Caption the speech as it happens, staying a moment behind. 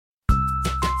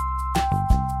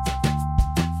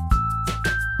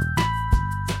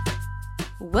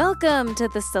Welcome to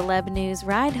the Celeb News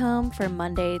Ride Home for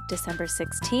Monday, December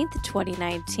 16th,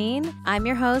 2019. I'm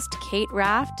your host, Kate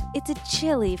Raft. It's a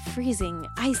chilly, freezing,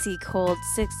 icy cold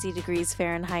 60 degrees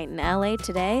Fahrenheit in LA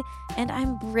today, and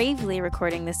I'm bravely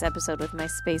recording this episode with my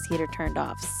space heater turned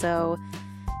off. So,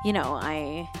 you know,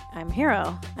 I'm a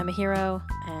hero. I'm a hero,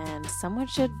 and someone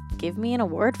should give me an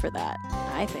award for that,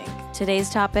 I think. Today's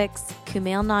topics: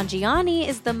 Kumail Nanjiani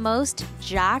is the most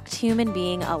jacked human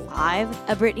being alive,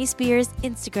 a Britney Spears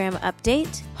Instagram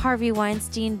update, Harvey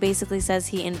Weinstein basically says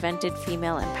he invented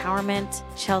female empowerment,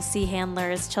 Chelsea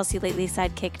lately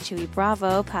sidekick Chewy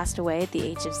Bravo passed away at the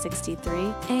age of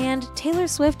 63, and Taylor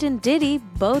Swift and Diddy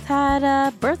both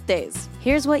had birthdays.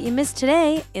 Here's what you missed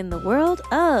today in the world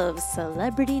of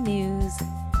celebrity news.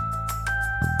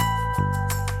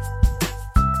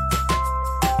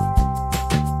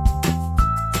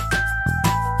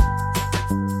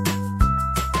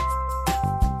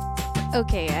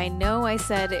 Okay, I know I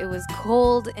said it was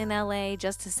cold in LA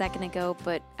just a second ago,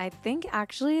 but I think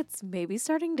actually it's maybe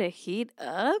starting to heat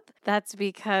up. That's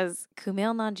because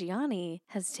Kumail Nanjiani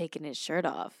has taken his shirt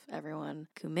off, everyone.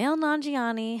 Kumail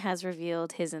Nanjiani has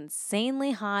revealed his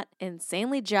insanely hot,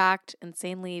 insanely jacked,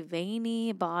 insanely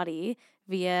veiny body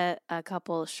via a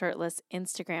couple shirtless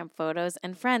Instagram photos.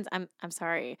 And friends, I'm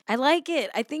sorry. I like it.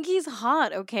 I think he's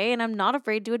hot, okay? And I'm not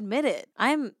afraid to admit it.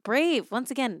 I'm brave. Once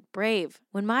again, brave.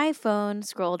 When my phone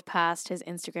scrolled past his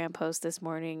Instagram post this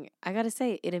morning, I gotta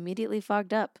say, it immediately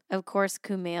fogged up. Of course,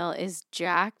 Kumail is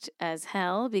jacked as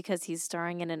hell because he's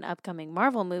starring in an upcoming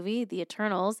Marvel movie, The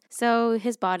Eternals, so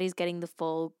his body's getting the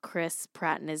full Chris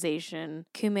Prattonization.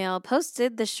 Kumail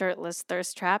posted the shirtless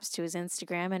thirst traps to his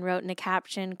Instagram and wrote in a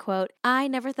caption, quote, "I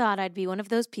never thought I'd be one of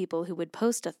those people who would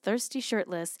post a thirsty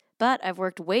shirtless, but I've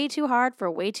worked way too hard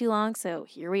for way too long, so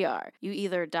here we are. You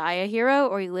either die a hero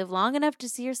or you live long enough to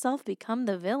see yourself become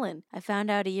the villain. I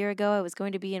found out a year ago I was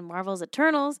going to be in Marvel's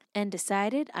Eternals and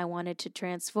decided I wanted to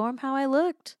transform how I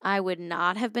looked. I would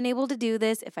not have been able to do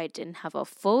this if I didn't have a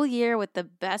full year with the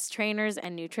best trainers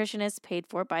and nutritionists paid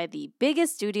for by the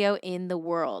biggest studio in the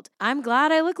world. I'm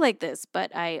glad I look like this, but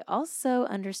I also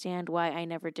understand why I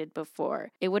never did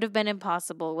before. It would have been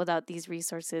impossible without these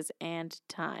resources and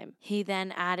time." He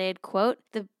then added, quote,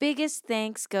 "The biggest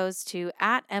thanks goes to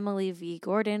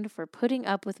 @EmilyV.Gordon for putting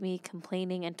up with me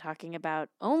complaining and talking about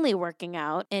only working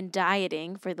out and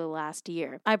dieting for the last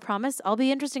year. I promise I'll be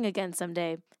interesting again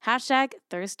someday.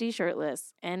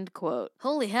 #thirsty_shirtless." End quote.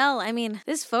 Holy hell. I mean,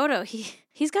 this photo,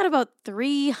 he's got about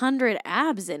 300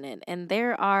 abs in it, and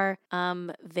there are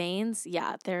veins.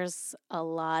 Yeah, there's a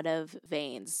lot of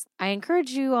veins. I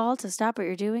encourage you all to stop what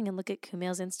you're doing and look at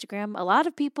Kumail's Instagram. A lot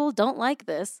of people don't like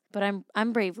this, but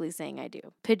I'm bravely saying I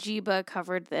do. Pajiba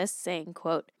covered this, saying,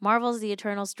 quote, "Marvel's The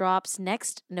Eternals drops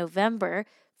next November,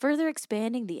 further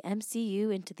expanding the MCU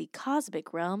into the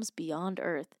cosmic realms beyond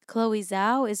Earth. Chloe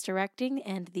Zhao is directing,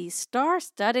 and the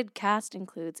star-studded cast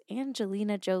includes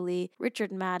Angelina Jolie,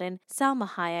 Richard Madden, Salma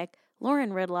Hayek,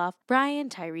 Lauren Ridloff, Brian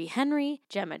Tyree Henry,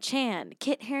 Gemma Chan,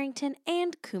 Kit Harington,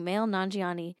 and Kumail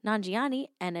Nanjiani. Nanjiani,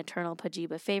 an eternal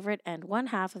Pajiba favorite and one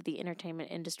half of the entertainment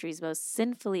industry's most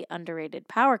sinfully underrated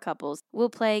power couples,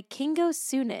 will play Kingo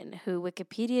Sunin, who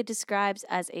Wikipedia describes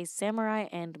as a samurai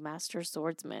and master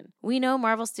swordsman. We know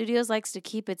Marvel Studios likes to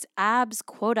keep its abs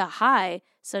quota high,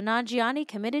 so Nanjiani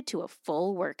committed to a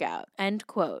full workout." End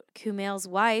quote. Kumail's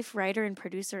wife, writer and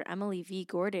producer Emily V.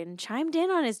 Gordon, chimed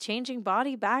in on his changing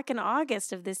body back in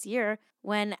August of this year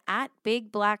when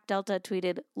 @BigBlackDelta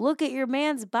tweeted, "Look at your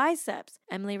man's biceps."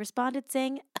 Emily responded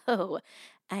saying, "Oh,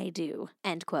 I do."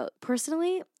 End quote.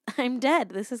 Personally, I'm dead.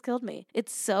 This has killed me.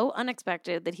 It's so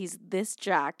unexpected that he's this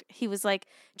jacked. He was like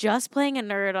just playing a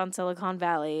nerd on Silicon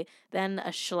Valley, then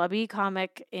a schlubby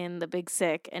comic in The Big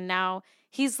Sick, and now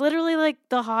he's literally like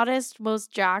the hottest,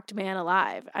 most jacked man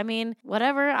alive. I mean,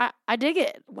 whatever. I dig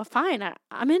it. Well, fine.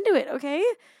 I'm into it, okay?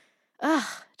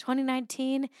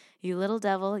 2019, you little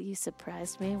devil, you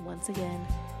surprised me once again.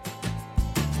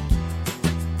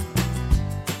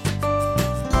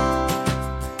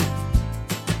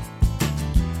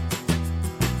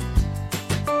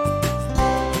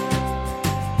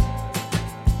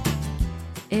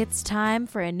 It's time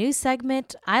for a new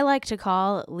segment I like to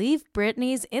call Leave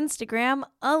Britney's Instagram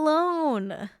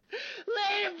Alone.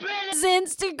 Leave Britney's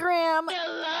Instagram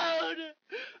alone,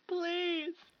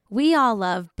 please. We all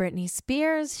love Britney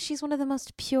Spears. She's one of the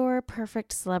most pure,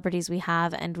 perfect celebrities we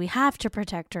have, and we have to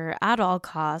protect her at all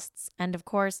costs. And of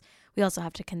course, we also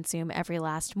have to consume every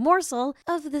last morsel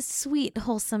of the sweet,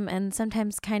 wholesome, and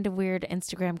sometimes kind of weird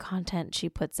Instagram content she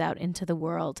puts out into the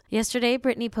world. Yesterday,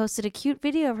 Britney posted a cute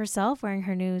video of herself wearing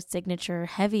her new signature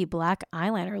heavy black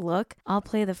eyeliner look. I'll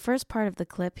play the first part of the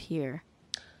clip here.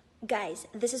 Guys,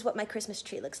 this is what my Christmas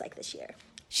tree looks like this year.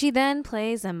 She then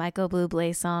plays a Michael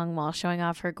Bublé song while showing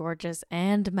off her gorgeous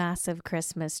and massive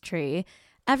Christmas tree.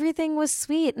 Everything was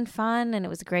sweet and fun, and it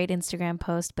was a great Instagram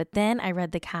post, but then I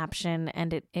read the caption,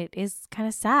 and it is kind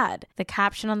of sad. The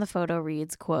caption on the photo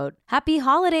reads, quote, "Happy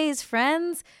holidays,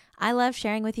 friends! I love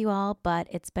sharing with you all, but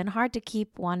it's been hard to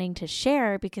keep wanting to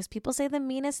share because people say the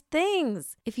meanest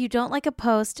things. If you don't like a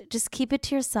post, just keep it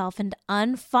to yourself and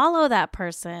unfollow that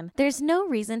person. There's no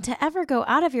reason to ever go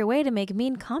out of your way to make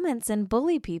mean comments and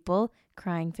bully people."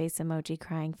 Crying face emoji,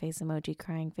 crying face emoji,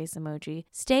 crying face emoji.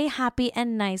 "Stay happy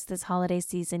and nice this holiday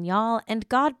season, y'all, and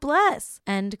God bless."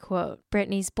 End quote.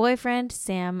 Britney's boyfriend,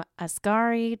 Sam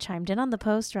Asghari, chimed in on the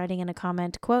post, writing in a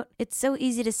comment, quote, "It's so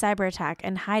easy to cyber attack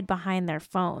and hide behind their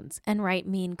phones and write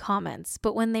mean comments.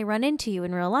 But when they run into you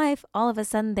in real life, all of a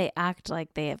sudden they act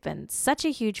like they have been such a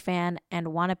huge fan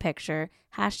and want a picture.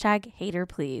 Hashtag hater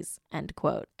please." End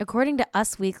quote. According to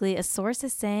Us Weekly, a source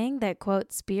is saying that,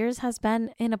 quote, Spears has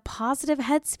been in a positive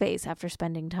headspace after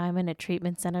spending time in a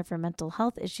treatment center for mental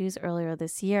health issues earlier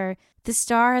this year. The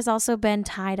star has also been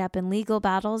tied up in legal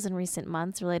battles in recent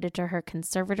months related to her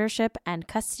conservatorship and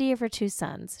custody of her two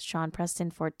sons, Sean Preston,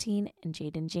 14, and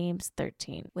Jaden James,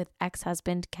 13, with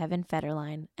ex-husband Kevin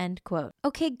Federline. End quote.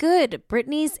 Okay, good.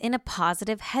 Britney's in a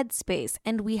positive headspace,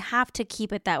 and we have to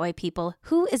keep it that way, people.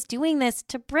 Who is doing this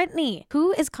to Britney?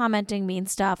 Who is commenting mean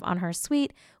stuff on her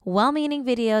sweet, well-meaning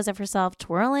videos of herself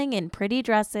twirling in pretty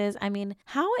dresses? I mean,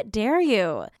 how dare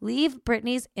you? Leave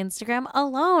Britney's Instagram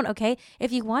alone, okay?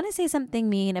 If you want to say something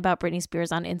mean about Britney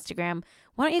Spears on Instagram,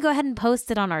 why don't you go ahead and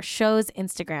post it on our show's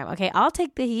Instagram, okay? I'll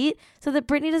take the heat so that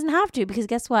Britney doesn't have to, because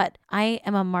guess what? I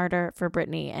am a martyr for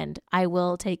Britney, and I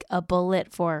will take a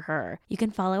bullet for her. You can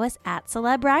follow us at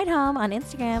Celeb Ride Home on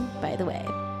Instagram, by the way.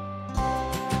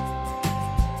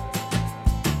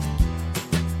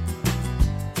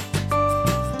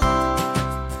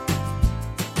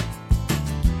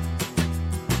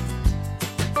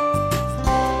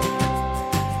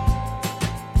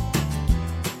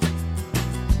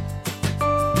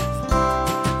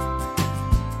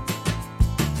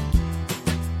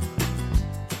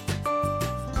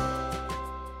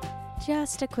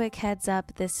 Just a quick heads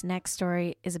up, this next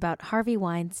story is about Harvey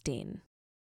Weinstein.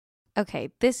 Okay,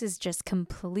 this is just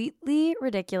completely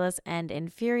ridiculous and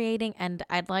infuriating, and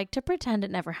I'd like to pretend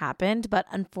it never happened, but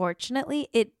unfortunately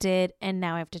it did, and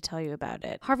now I have to tell you about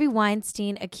it. Harvey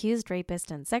Weinstein, accused rapist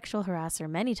and sexual harasser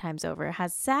many times over,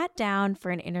 has sat down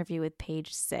for an interview with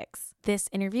Page Six. This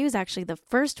interview is actually the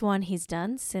first one he's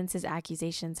done since his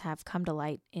accusations have come to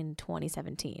light in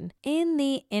 2017. In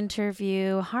the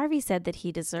interview, Harvey said that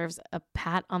he deserves a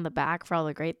pat on the back for all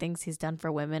the great things he's done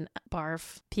for women.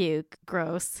 Barf, puke,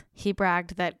 gross. He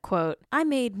bragged that, quote, "I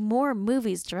made more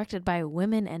movies directed by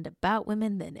women and about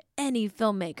women than any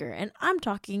filmmaker, and I'm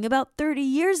talking about 30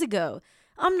 years ago.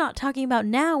 I'm not talking about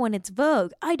now when it's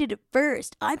Vogue. I did it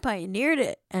first. I pioneered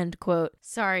it." End quote.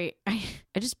 Sorry,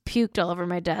 I just puked all over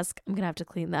my desk. I'm gonna have to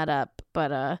clean that up.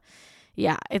 But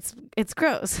yeah, it's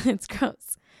gross. It's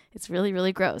gross. It's really,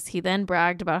 really gross. He then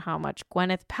bragged about how much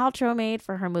Gwyneth Paltrow made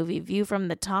for her movie View from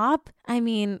the Top. I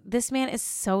mean, this man is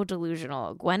so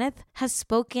delusional. Gwyneth has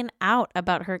spoken out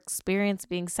about her experience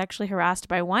being sexually harassed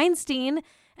by Weinstein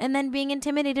and then being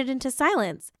intimidated into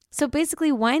silence. So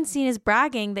basically, Weinstein is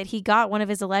bragging that he got one of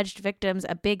his alleged victims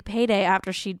a big payday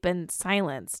after she'd been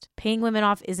silenced. Paying women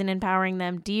off isn't empowering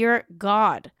them. Dear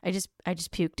God. I just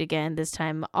puked again, this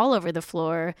time all over the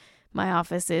floor. My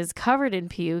office is covered in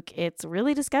puke. It's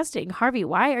really disgusting. Harvey,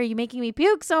 why are you making me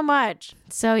puke so much?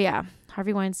 So yeah,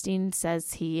 Harvey Weinstein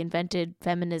says he invented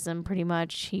feminism pretty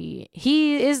much. He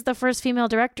is the first female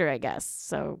director, I guess.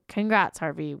 So congrats,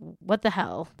 Harvey. What the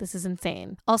hell? This is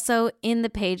insane. Also, in the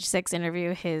Page Six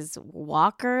interview, his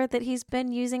walker that he's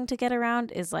been using to get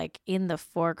around is like in the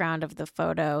foreground of the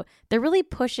photo. They're really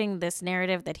pushing this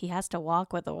narrative that he has to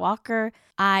walk with a walker.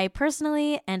 I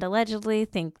personally and allegedly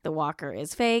think the walker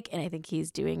is fake, and I think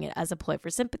he's doing it as a ploy for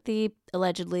sympathy.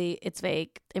 Allegedly, it's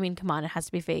fake. I mean, come on, it has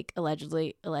to be fake.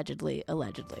 Allegedly.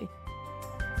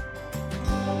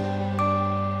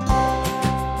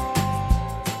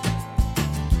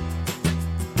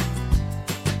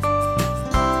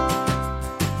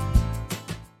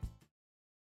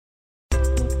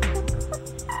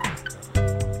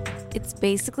 It's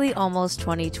basically almost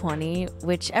 2020,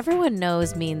 which everyone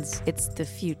knows means it's the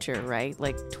future, right?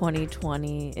 Like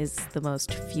 2020 is the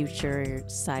most future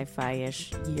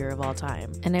sci-fi-ish year of all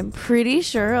time. And I'm pretty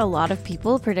sure a lot of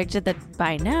people predicted that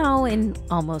by now, in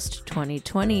almost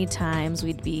 2020 times,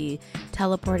 we'd be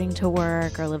teleporting to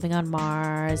work or living on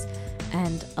Mars.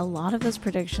 And a lot of those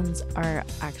predictions are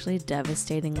actually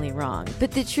devastatingly wrong.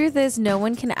 But the truth is, no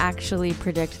one can actually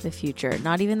predict the future.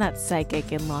 Not even that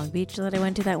psychic in Long Beach that I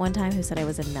went to that one time who said I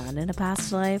was a nun in a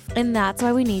past life. And that's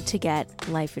why we need to get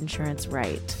life insurance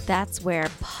right. That's where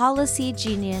Policy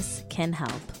Genius can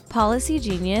help. Policy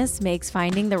Genius makes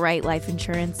finding the right life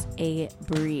insurance a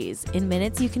breeze. In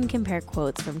minutes, you can compare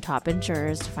quotes from top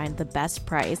insurers to find the best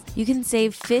price. You can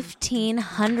save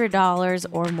 $1,500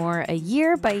 or more a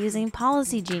year by using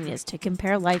Policy Genius to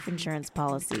compare life insurance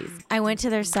policies. I went to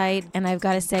their site and I've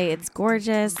got to say it's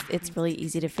gorgeous. It's really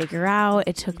easy to figure out.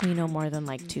 It took me no more than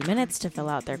like 2 minutes to fill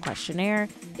out their questionnaire.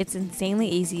 It's insanely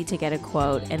easy to get a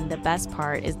quote, and the best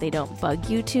part is they don't bug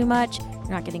you too much.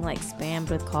 You're not getting like spammed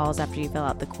with calls after you fill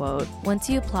out the quote. Once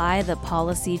you apply, the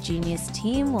Policy Genius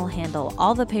team will handle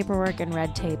all the paperwork and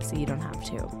red tape so you don't have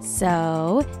to.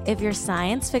 So, if your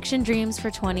science fiction dreams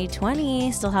for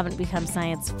 2020 still haven't become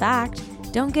science fact,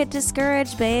 don't get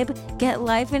discouraged, babe. Get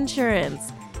life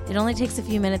insurance. It only takes a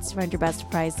few minutes to find your best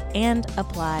price and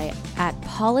apply at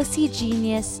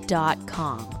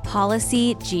policygenius.com.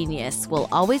 Policy Genius will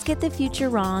always get the future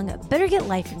wrong. Better get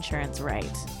life insurance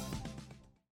right.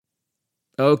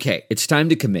 Okay, it's time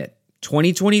to commit.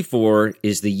 2024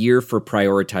 is the year for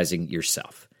prioritizing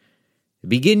yourself.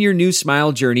 Begin your new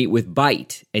smile journey with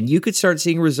Byte, and you could start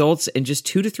seeing results in just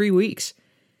 2 to 3 weeks.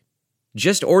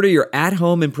 Just order your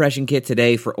at-home impression kit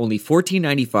today for only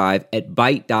 $14.95 at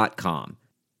Byte.com.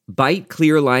 Byte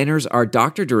clear liners are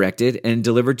doctor-directed and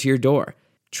delivered to your door.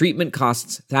 Treatment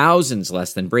costs thousands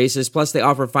less than braces, plus they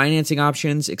offer financing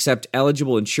options, accept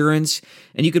eligible insurance,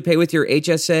 and you could pay with your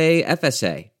HSA,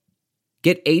 FSA.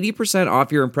 Get 80%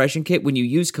 off your impression kit when you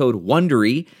use code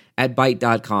WONDERY at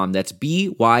Byte.com. That's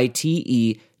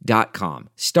BYTE.com.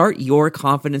 Start your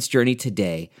confidence journey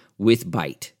today with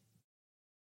Byte.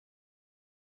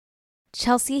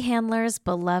 Chelsea Handler's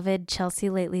beloved Chelsea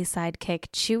Lately sidekick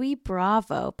Chewy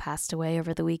Bravo passed away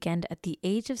over the weekend at the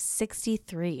age of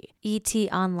 63. ET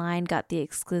Online got the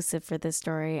exclusive for this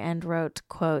story and wrote,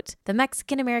 quote, "The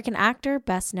Mexican-American actor,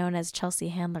 best known as Chelsea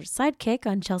Handler's sidekick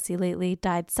on Chelsea Lately,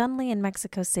 died suddenly in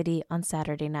Mexico City on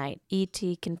Saturday night.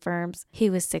 ET confirms he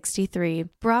was 63.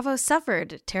 Bravo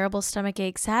suffered terrible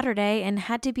stomachache Saturday and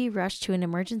had to be rushed to an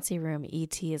emergency room,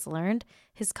 ET has learned.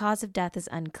 His cause of death is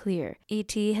unclear.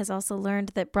 ET has also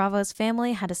learned that Bravo's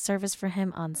family had a service for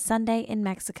him on Sunday in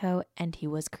Mexico, and he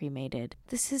was cremated."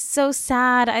 This is so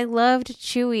sad. I loved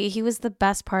Chewy. He was the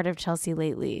best part of Chelsea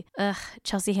Lately.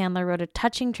 Chelsea Handler wrote a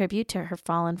touching tribute to her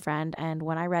fallen friend, and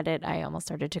when I read it, I almost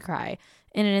started to cry.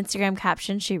 In an Instagram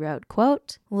caption, she wrote,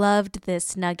 quote, "Loved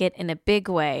this nugget in a big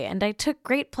way, and I took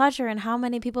great pleasure in how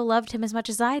many people loved him as much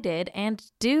as I did and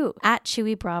do. At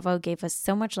Chewy Bravo gave us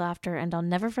so much laughter, and I'll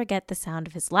never forget the sound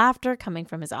of his laughter coming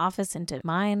from his office into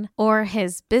mine, or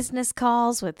his business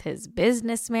calls with his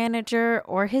business manager,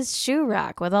 or his shoe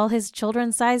rack with all his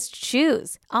children-sized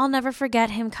shoes. I'll never forget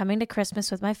him coming to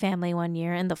Christmas with my family one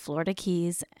year in the Florida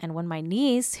Keys, and when my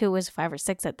niece, who was 5 or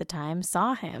 6 at the time,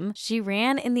 saw him, she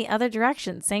ran in the other direction,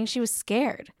 saying she was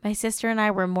scared. My sister and I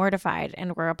were mortified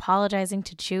and were apologizing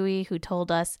to Chewy, who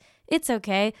told us, 'It's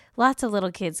okay. Lots of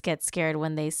little kids get scared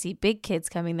when they see big kids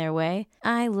coming their way.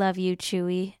 I love you,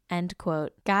 Chewy." End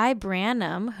quote. Guy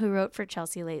Branum, who wrote for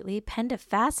Chelsea Lately, penned a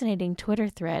fascinating Twitter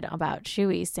thread about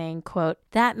Chewy, saying, quote,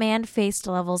 "That man faced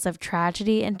levels of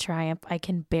tragedy and triumph I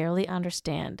can barely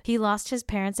understand. He lost his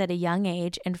parents at a young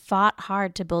age and fought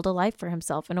hard to build a life for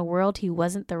himself in a world he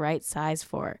wasn't the right size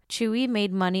for. Chewy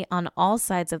made money on all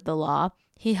sides of the law.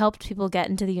 He helped people get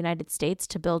into the United States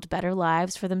to build better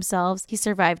lives for themselves. He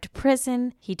survived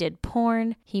prison. He did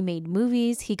porn. He made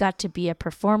movies. He got to be a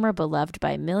performer beloved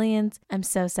by millions. I'm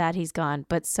so sad he's gone,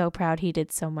 but so proud he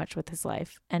did so much with his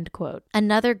life." End quote.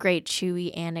 Another great Chewy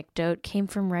anecdote came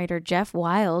from writer Jeff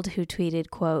Wild, who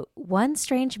tweeted, quote, "One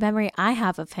strange memory I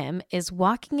have of him is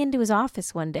walking into his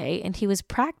office one day and he was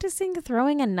practicing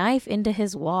throwing a knife into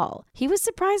his wall. He was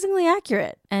surprisingly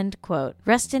accurate." End quote.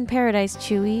 Rest in paradise,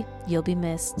 Chewy. You'll be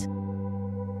missed.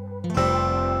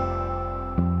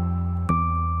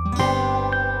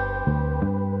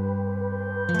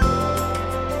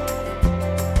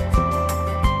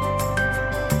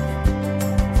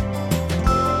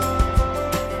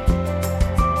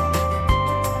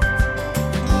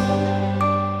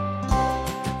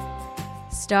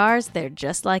 Stars, they're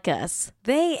just like us.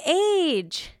 They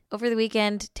age. Over the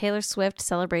weekend, Taylor Swift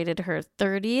celebrated her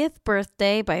 30th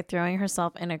birthday by throwing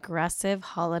herself an aggressive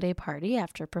holiday party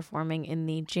after performing in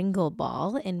the Jingle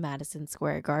Ball in Madison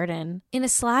Square Garden. In a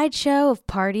slideshow of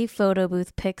party photo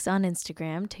booth pics on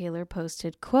Instagram, Taylor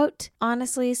posted, quote,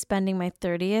 "Honestly, spending my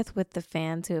 30th with the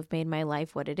fans who have made my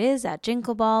life what it is at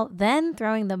Jingle Ball, then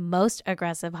throwing the most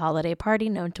aggressive holiday party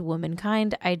known to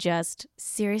womankind, I just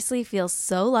seriously feel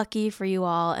so lucky for you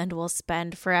all and will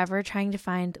spend forever trying to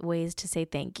find ways to say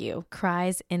thank you.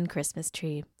 Cries in Christmas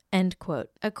tree." End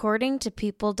quote. According to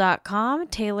People.com,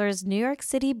 Taylor's New York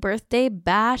City birthday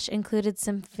bash included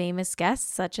some famous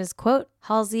guests such as, quote,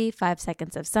 Halsey, 5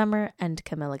 Seconds of Summer, and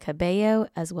Camila Cabello,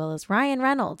 as well as Ryan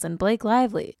Reynolds and Blake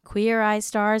Lively, Queer Eye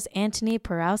stars Anthony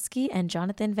Porowski and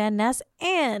Jonathan Van Ness,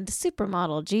 and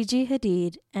supermodel Gigi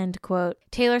Hadid, end quote.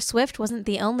 Taylor Swift wasn't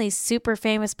the only super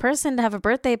famous person to have a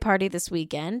birthday party this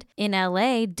weekend. In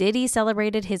LA, Diddy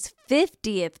celebrated his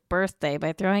 50th birthday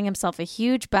by throwing himself a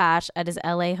huge bash at his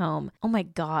LA home. Oh my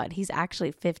God, he's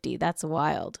actually 50. That's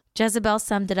wild. Jezebel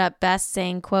summed it up best,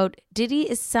 saying, quote, "Diddy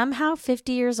is somehow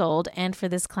 50 years old, and for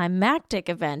this climactic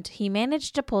event, he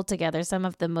managed to pull together some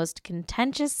of the most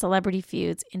contentious celebrity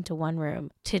feuds into one room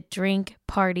to drink,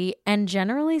 party, and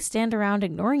generally stand around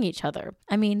ignoring each other.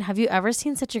 I mean, have you ever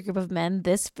seen such a group of men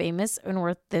this famous and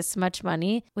worth this much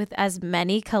money with as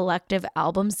many collective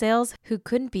album sales who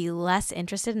couldn't be less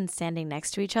interested in standing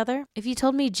next to each other? If you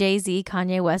told me Jay-Z,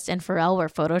 Kanye West, and Pharrell were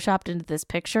photoshopped into this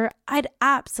picture, I'd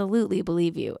absolutely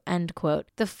believe you." End quote.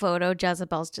 The photo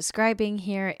Jezebel's describing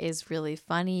here is really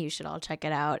funny. You should all check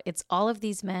it out. It's all of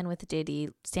these men with Diddy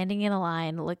standing in a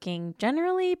line looking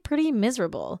generally pretty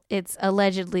miserable. It's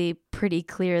allegedly pretty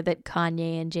clear that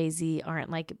Kanye and Jay-Z aren't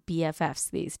like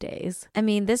BFFs these days. I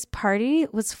mean, this party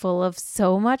was full of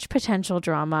so much potential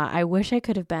drama. I wish I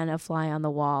could have been a fly on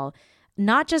the wall.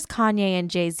 Not just Kanye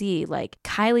and Jay-Z, like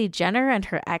Kylie Jenner and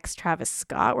her ex Travis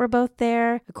Scott were both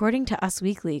there. According to Us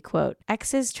Weekly, quote,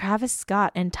 "Exes Travis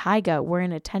Scott and Tyga were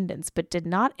in attendance but did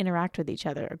not interact with each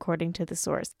other," according to the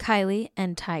source. Kylie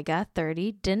and Tyga,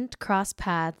 30, didn't cross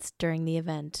paths during the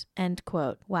event, end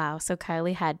quote. Wow, so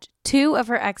Kylie had 2 of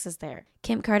her exes there.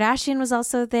 Kim Kardashian was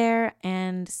also there,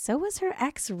 and so was her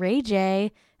ex Ray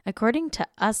J. According to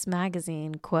Us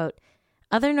Magazine, quote,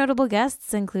 "Other notable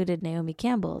guests included Naomi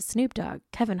Campbell, Snoop Dogg,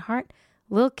 Kevin Hart,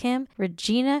 Lil' Kim,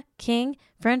 Regina King,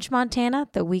 French Montana,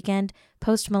 The Weeknd,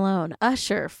 Post Malone,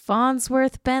 Usher,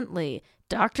 Farnsworth Bentley,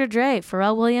 Dr. Dre,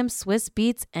 Pharrell Williams, Swiss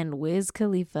Beats, and Wiz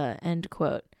Khalifa," end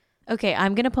quote. Okay,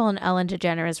 I'm going to pull an Ellen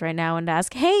DeGeneres right now and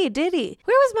ask, "Hey, Diddy,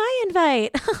 where was my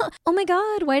invite? Oh my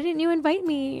God, why didn't you invite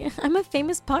me? I'm a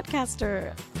famous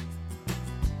podcaster."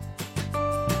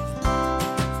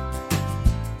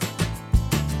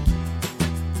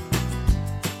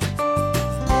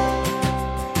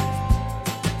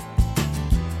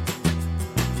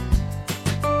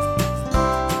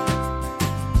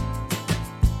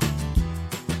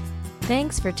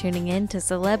 Thanks for tuning in to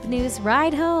Celeb News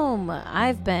Ride Home.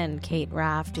 I've been Kate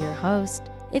Raft, your host.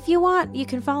 If you want, you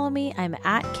can follow me. I'm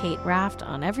at Kate Raft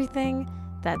on everything.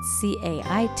 That's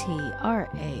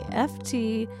CAITRAFT.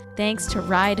 Thanks to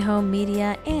Ride Home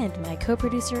Media and my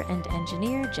co-producer and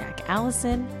engineer, Jack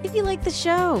Allison. If you like the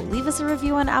show, leave us a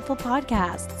review on Apple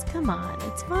Podcasts. Come on,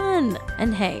 it's fun.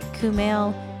 And hey,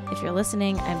 Kumail, if you're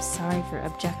listening, I'm sorry for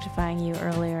objectifying you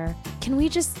earlier. Can we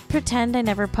just pretend I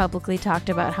never publicly talked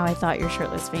about how I thought your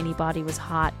shirtless veiny body was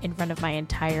hot in front of my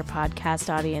entire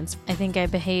podcast audience? I think I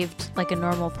behaved like a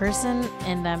normal person,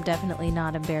 and I'm definitely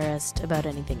not embarrassed about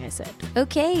anything I said.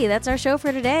 Okay, that's our show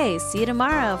for today. See you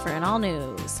tomorrow for an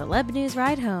all-new Celeb News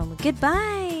Ride Home.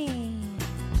 Goodbye!